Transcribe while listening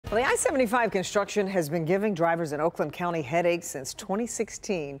Well, the I-75 construction has been giving drivers in Oakland County headaches since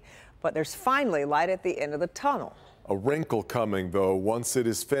 2016, but there's finally light at the end of the tunnel. A wrinkle coming, though, once it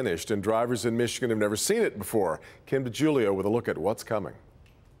is finished, and drivers in Michigan have never seen it before. Kim DeGiulio with a look at what's coming.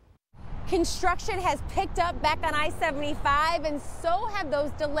 Construction has picked up back on I-75, and so have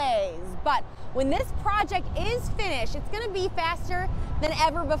those delays. But when this project is finished, it's going to be faster than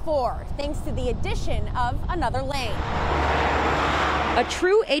ever before, thanks to the addition of another lane. A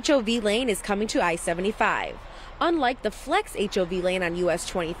true HOV lane is coming to I-75. Unlike the flex HOV lane on US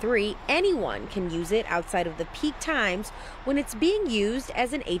 23, anyone can use it outside of the peak times when it's being used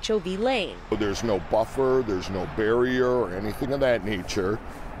as an HOV lane. There's no buffer, there's no barrier or anything of that nature.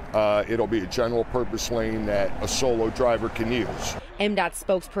 It'll be a general purpose lane that a solo driver can use. MDOT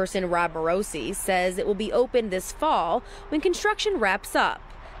spokesperson Rob Morosi says it will be open this fall when construction wraps up.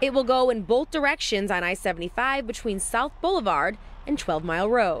 It will go in both directions on I-75 between South Boulevard and 12 Mile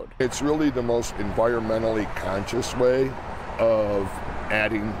Road. It's really the most environmentally conscious way of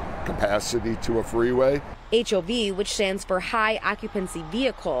adding capacity to a freeway. HOV, which stands for high occupancy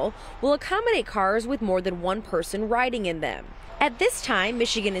vehicle, will accommodate cars with more than one person riding in them. At this time,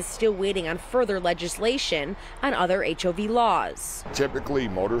 Michigan is still waiting on further legislation on other HOV laws. Typically,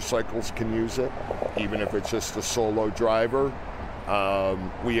 motorcycles can use it, even if it's just a solo driver.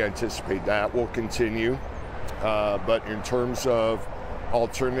 We anticipate that will continue. But in terms of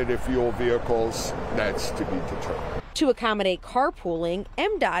alternative fuel vehicles, that's to be determined. To accommodate carpooling,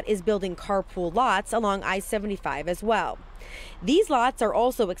 MDOT is building carpool lots along I-75 as well. These lots are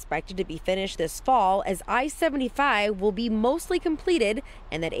also expected to be finished this fall, as I-75 will be mostly completed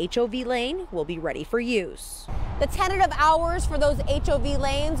and that HOV lane will be ready for use. The tentative hours for those HOV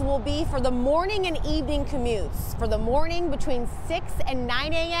lanes will be for the morning and evening commutes. For the morning between 6 and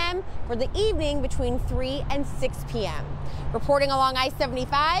 9 a.m., for the evening between 3 and 6 p.m. Reporting along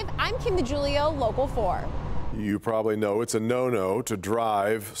I-75, I'm Kim DeGiulio, Local 4. You probably know it's a no-no to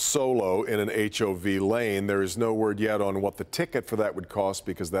drive solo in an HOV lane. There is no word yet on what the ticket for that would cost,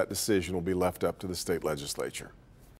 because that decision will be left up to the state legislature.